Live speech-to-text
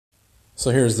So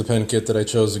here's the pen kit that I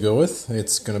chose to go with.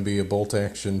 It's going to be a bolt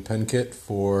action pen kit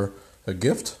for a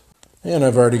gift. And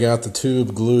I've already got the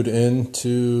tube glued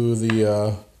into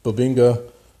the Bobinga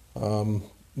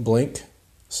blank.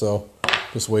 So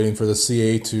just waiting for the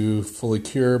CA to fully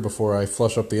cure before I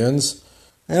flush up the ends.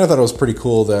 And I thought it was pretty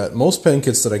cool that most pen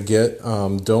kits that I get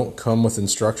don't come with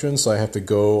instructions, so I have to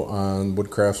go on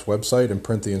Woodcraft's website and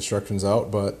print the instructions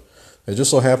out, but it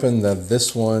just so happened that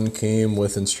this one came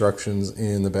with instructions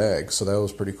in the bag, so that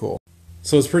was pretty cool.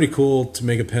 So it's pretty cool to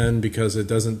make a pen because it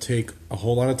doesn't take a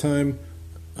whole lot of time.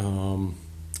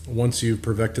 Once you've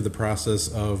perfected the process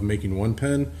of making one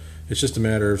pen, it's just a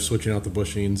matter of switching out the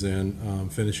bushings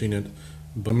and finishing it.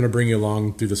 But I'm going to bring you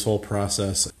along through this whole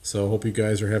process, so I hope you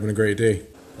guys are having a great day.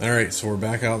 Alright, so we're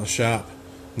back out in the shop.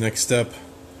 Next step,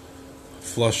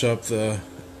 flush up the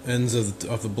ends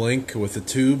of the blank with the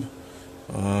tube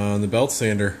on the belt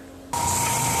sander.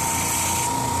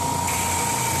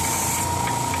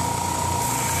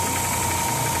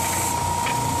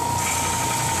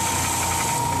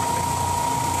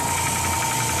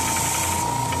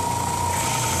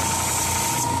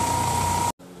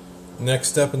 Next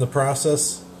step in the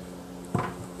process,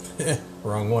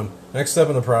 wrong one. Next step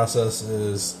in the process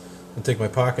is to take my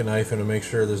pocket knife and to make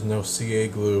sure there's no CA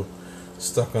glue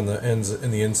stuck on the ends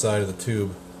in the inside of the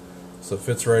tube. So it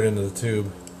fits right into the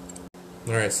tube.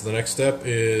 Alright, so the next step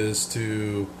is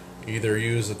to either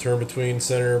use the turn-between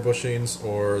center bushings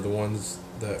or the ones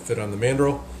that fit on the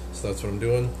mandrel. So that's what I'm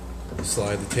doing.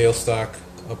 Slide the tailstock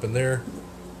up in there,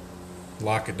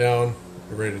 lock it down,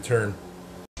 you're ready to turn.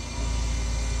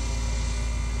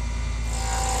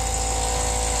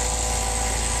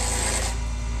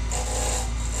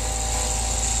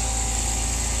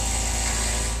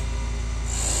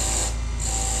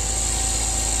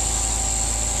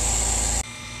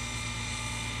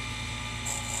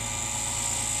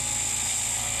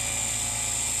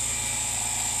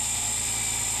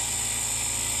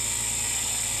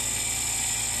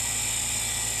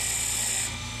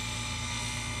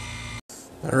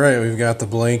 Alright, we've got the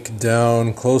blank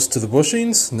down close to the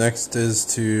bushings. Next is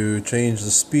to change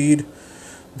the speed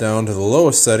down to the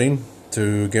lowest setting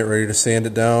to get ready to sand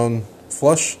it down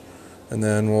flush, and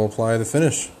then we'll apply the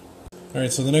finish.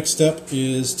 Alright, so the next step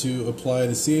is to apply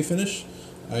the CA finish.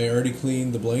 I already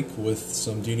cleaned the blank with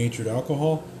some denatured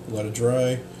alcohol, let it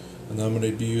dry, and then I'm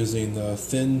going to be using the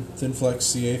Thin Flex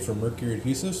CA from Mercury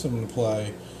Adhesive, so I'm going to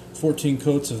apply 14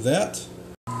 coats of that.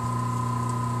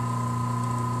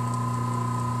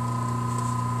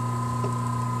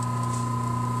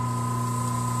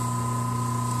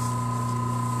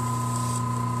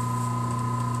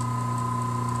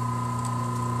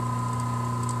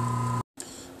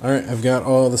 Alright, I've got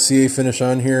all the CA finish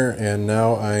on here, and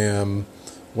now I am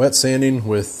wet sanding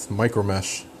with micro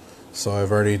mesh. So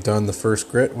I've already done the first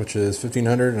grit, which is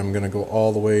 1500, and I'm going to go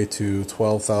all the way to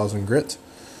 12,000 grit.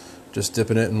 Just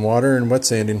dipping it in water and wet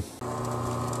sanding.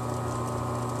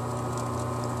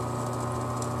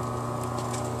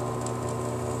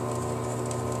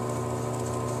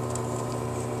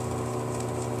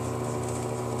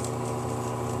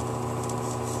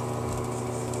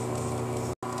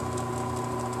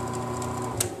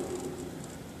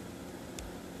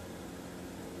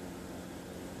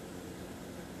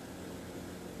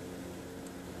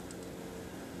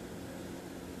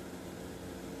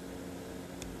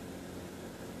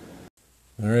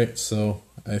 Alright, so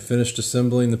I finished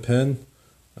assembling the pen.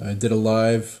 I did a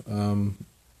live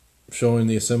showing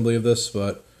the assembly of this,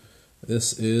 but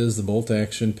this is the bolt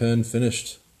action pen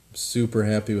finished. I'm super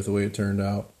happy with the way it turned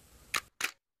out.